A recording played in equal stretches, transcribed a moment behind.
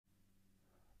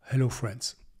Hello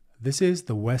friends, this is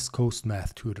the Westcoast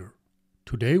Math Tutor.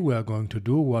 Today we are going to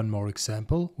do one more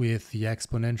example with the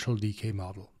exponential decay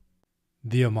model.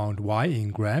 The amount Y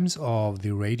in grams of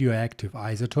the radioactive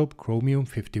isotope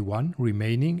chromium-51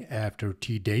 remaining after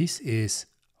T days is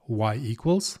Y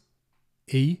equals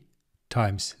A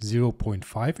times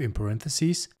 0.5 in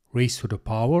parentheses raised to the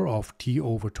power of T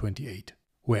over 28,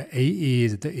 where A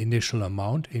is the initial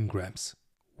amount in grams.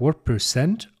 What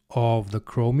percent of the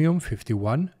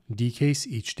chromium-51 decays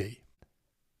each day?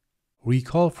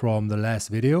 Recall from the last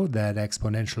video that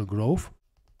exponential growth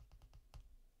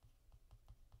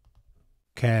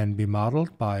can be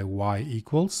modeled by Y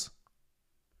equals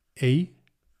A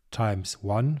times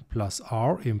 1 plus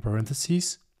R in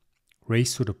parentheses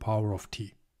raised to the power of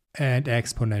T. And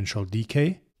exponential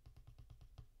decay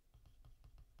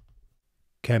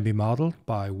can be modeled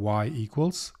by Y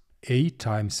equals A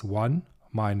times 1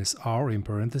 minus R in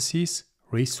parentheses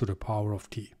raised to the power of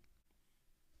T.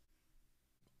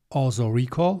 Also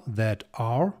recall that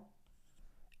R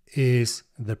is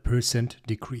the percent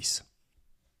decrease.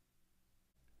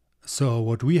 So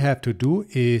what we have to do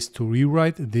is to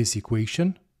rewrite this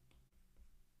equation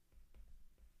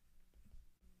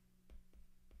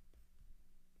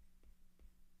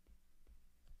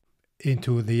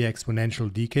into the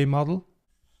exponential decay model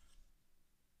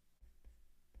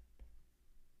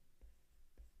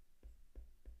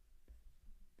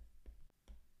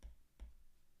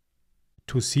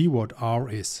to see what R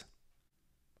is.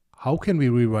 How can we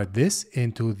rewrite this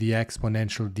into the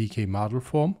exponential decay model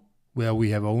form, where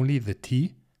we have only the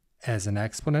T as an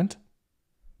exponent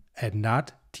and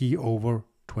not T over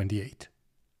 28?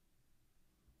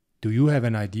 Do you have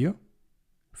an idea?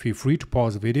 Feel free to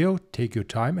pause the video, take your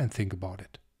time and think about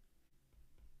it.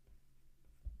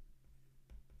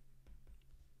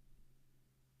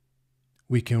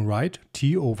 We can write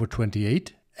T over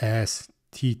 28 as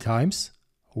T times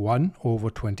 1 over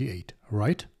 28,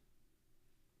 right?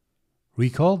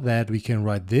 Recall that we can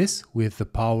write this with the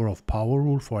power of power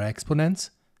rule for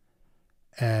exponents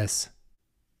as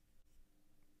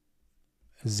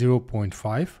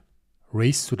 0.5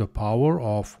 raised to the power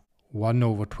of 1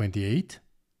 over 28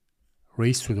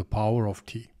 raised to the power of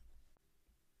T.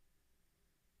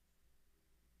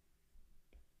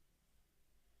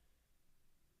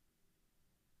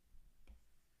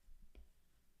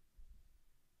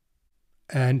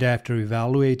 And after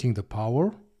evaluating the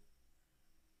power,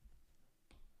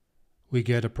 we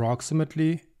get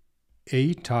approximately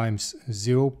A times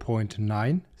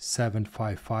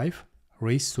 0.9755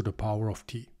 raised to the power of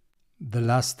T. The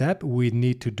last step we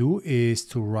need to do is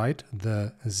to write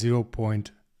the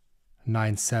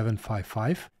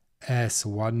 0.9755 as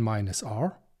 1 minus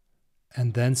R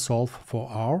and then solve for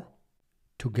R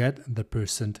to get the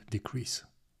percent decrease.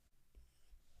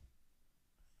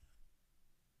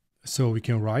 So we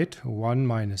can write 1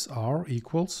 minus R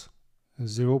equals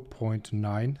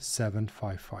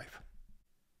 0.9755.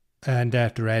 And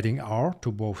after adding R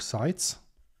to both sides,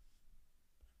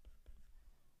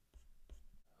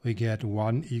 we get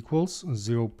 1 equals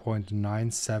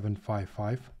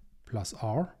 0.9755 plus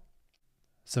R.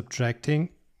 Subtracting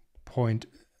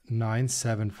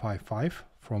 0.9755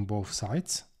 from both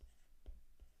sides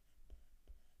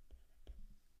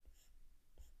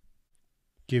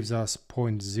gives us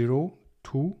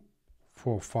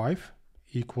 0.0245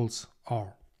 equals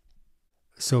R.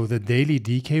 So the daily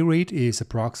decay rate is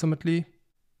approximately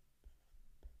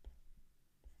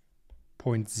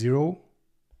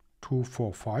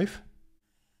 0.0245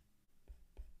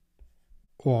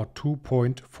 or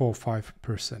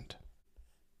 2.45%.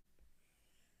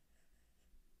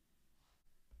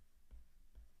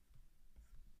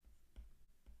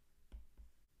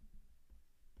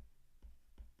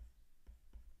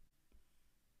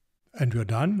 And we're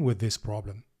done with this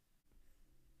problem.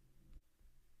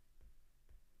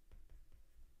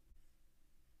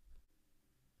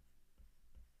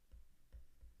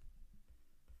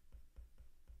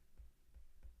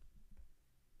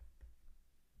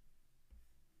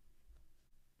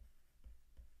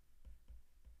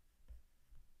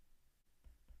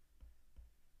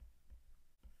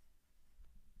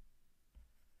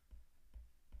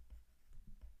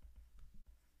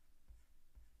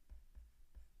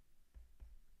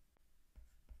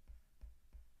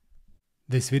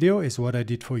 This video is what I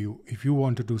did for you. If you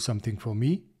want to do something for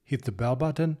me, hit the bell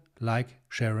button, like,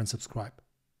 share and subscribe.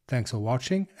 Thanks for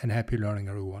watching and happy learning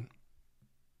everyone.